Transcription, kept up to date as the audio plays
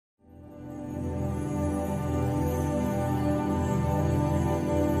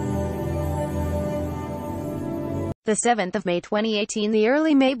The 7th of May 2018, the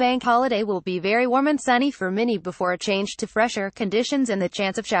early May bank holiday will be very warm and sunny for many before a change to fresher conditions and the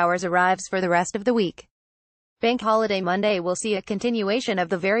chance of showers arrives for the rest of the week. Bank holiday Monday will see a continuation of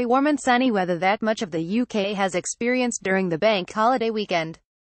the very warm and sunny weather that much of the UK has experienced during the bank holiday weekend.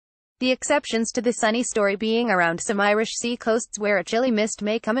 The exceptions to the sunny story being around some Irish sea coasts where a chilly mist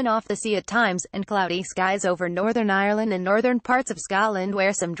may come in off the sea at times, and cloudy skies over Northern Ireland and northern parts of Scotland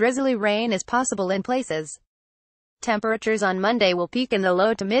where some drizzly rain is possible in places. Temperatures on Monday will peak in the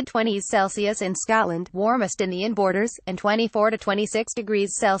low to mid-20s Celsius in Scotland, warmest in the inland borders, and 24 to 26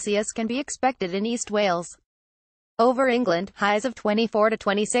 degrees Celsius can be expected in East Wales. Over England, highs of 24 to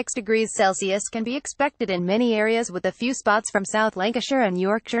 26 degrees Celsius can be expected in many areas, with a few spots from South Lancashire and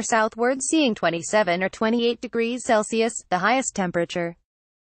Yorkshire southward seeing 27 or 28 degrees Celsius. The highest temperature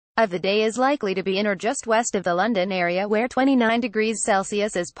of the day is likely to be in or just west of the London area where 29 degrees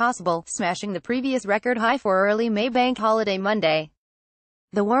Celsius is possible, smashing the previous record high for early May bank holiday Monday.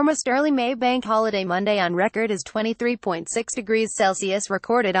 The warmest early May bank holiday Monday on record is 23.6 degrees Celsius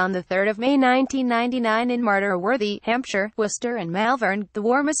recorded on the 3rd of May 1999 in Martyr-Worthy, Hampshire, Worcester and Malvern. The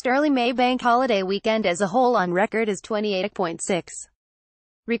warmest early May bank holiday weekend as a whole on record is 28.6.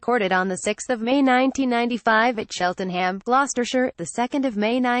 Recorded on the 6th of May 1995 at Cheltenham, Gloucestershire, the 2nd of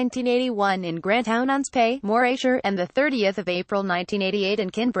May 1981 in Grantown-on-Spey, Morayshire, and the 30th of April 1988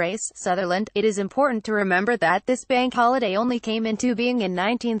 in Kinbrace, Sutherland. It is important to remember that this bank holiday only came into being in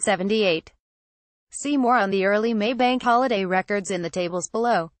 1978. See more on the early May bank holiday records in the tables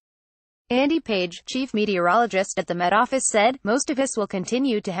below. Andy Page, chief meteorologist at the Met Office, said, "Most of us will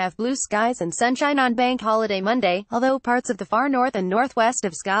continue to have blue skies and sunshine on bank holiday Monday, although parts of the far north and northwest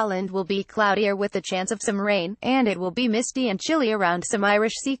of Scotland will be cloudier with the chance of some rain, and it will be misty and chilly around some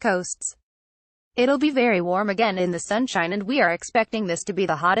Irish sea coasts. It'll be very warm again in the sunshine, and we are expecting this to be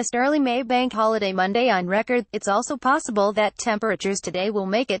the hottest early May bank holiday Monday on record. It's also possible that temperatures today will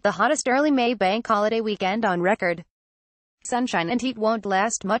make it the hottest early May bank holiday weekend on record." Sunshine and heat won't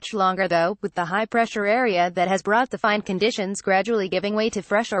last much longer though, with the high-pressure area that has brought the fine conditions gradually giving way to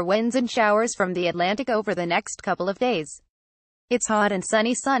fresher winds and showers from the Atlantic over the next couple of days. It's hot and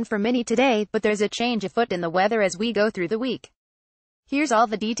sunny sun for many today, but there's a change afoot in the weather as we go through the week. Here's all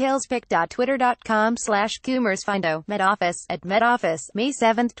the details. pic.twitter.com/CoomersFindo. Met Office. At Met Office, May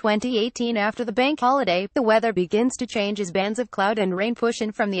 7, 2018. After the bank holiday, the weather begins to change as bands of cloud and rain push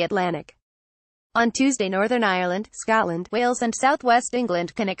in from the Atlantic. On Tuesday, Northern Ireland, Scotland, Wales and southwest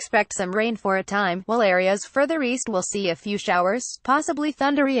England can expect some rain for a time, while areas further east will see a few showers, possibly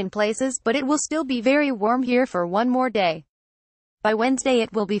thundery in places, but it will still be very warm here for one more day. By Wednesday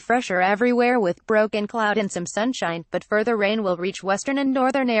it will be fresher everywhere with broken cloud and some sunshine, but further rain will reach western and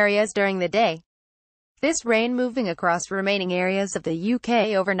northern areas during the day. This rain moving across remaining areas of the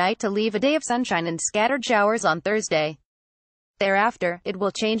UK overnight to leave a day of sunshine and scattered showers on Thursday. Thereafter, it will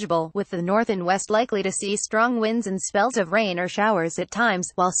changeable, with the north and west likely to see strong winds and spells of rain or showers at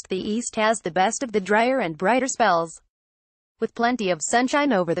times, whilst the east has the best of the drier and brighter spells. With plenty of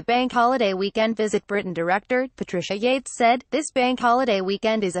sunshine over the bank holiday weekend, Visit Britain director Patricia Yates said, "This bank holiday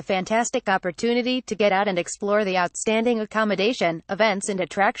weekend is a fantastic opportunity to get out and explore the outstanding accommodation, events and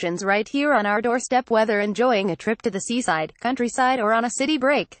attractions right here on our doorstep, whether enjoying a trip to the seaside, countryside or on a city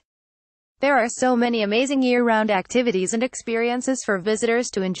break. There are so many amazing year-round activities and experiences for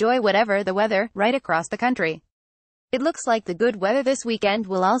visitors to enjoy whatever the weather, right across the country. It looks like the good weather this weekend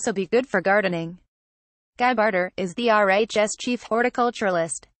will also be good for gardening." Guy Barter is the RHS chief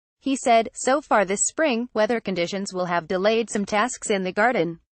horticulturalist. He said, "So far this spring, weather conditions will have delayed some tasks in the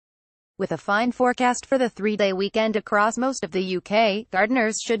garden. With a fine forecast for the 3-day weekend across most of the UK,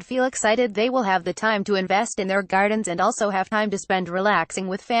 gardeners should feel excited. They will have the time to invest in their gardens and also have time to spend relaxing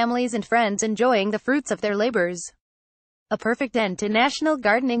with families and friends enjoying the fruits of their labors. A perfect end to National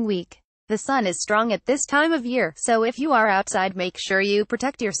Gardening Week. The sun is strong at this time of year, so if you are outside, make sure you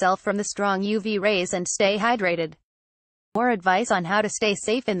protect yourself from the strong UV rays and stay hydrated." More advice on how to stay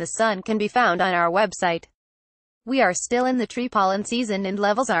safe in the sun can be found on our website. We are still in the tree pollen season and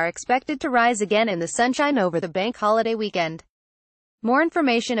levels are expected to rise again in the sunshine over the bank holiday weekend. More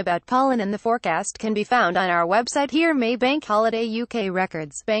information about pollen and the forecast can be found on our website here. May Bank Holiday UK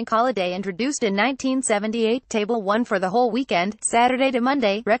records. Bank holiday introduced in 1978. Table 1 for the whole weekend, Saturday to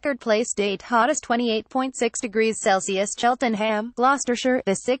Monday. Record place date hottest 28.6 degrees Celsius Cheltenham, Gloucestershire.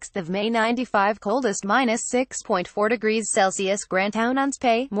 The 6th of May 95 coldest -6.4 degrees Celsius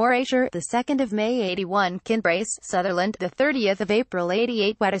Grantown-on-Spey, Morayshire. The 2nd of May 81 Kinbrace, Sutherland. The 30th of April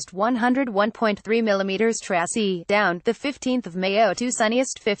 88 wettest 101.3 millimeters Tracy, Down. The 15th of May 02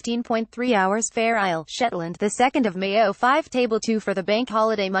 sunniest 15.3 hours Fair Isle, Shetland. The 2nd of May 05 Table 2 for the bank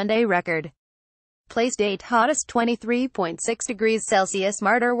holiday Monday record. Place date hottest 23.6 degrees Celsius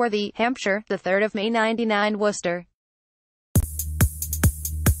Martyr Worthy, Hampshire, the 3rd of May 99 Worcester.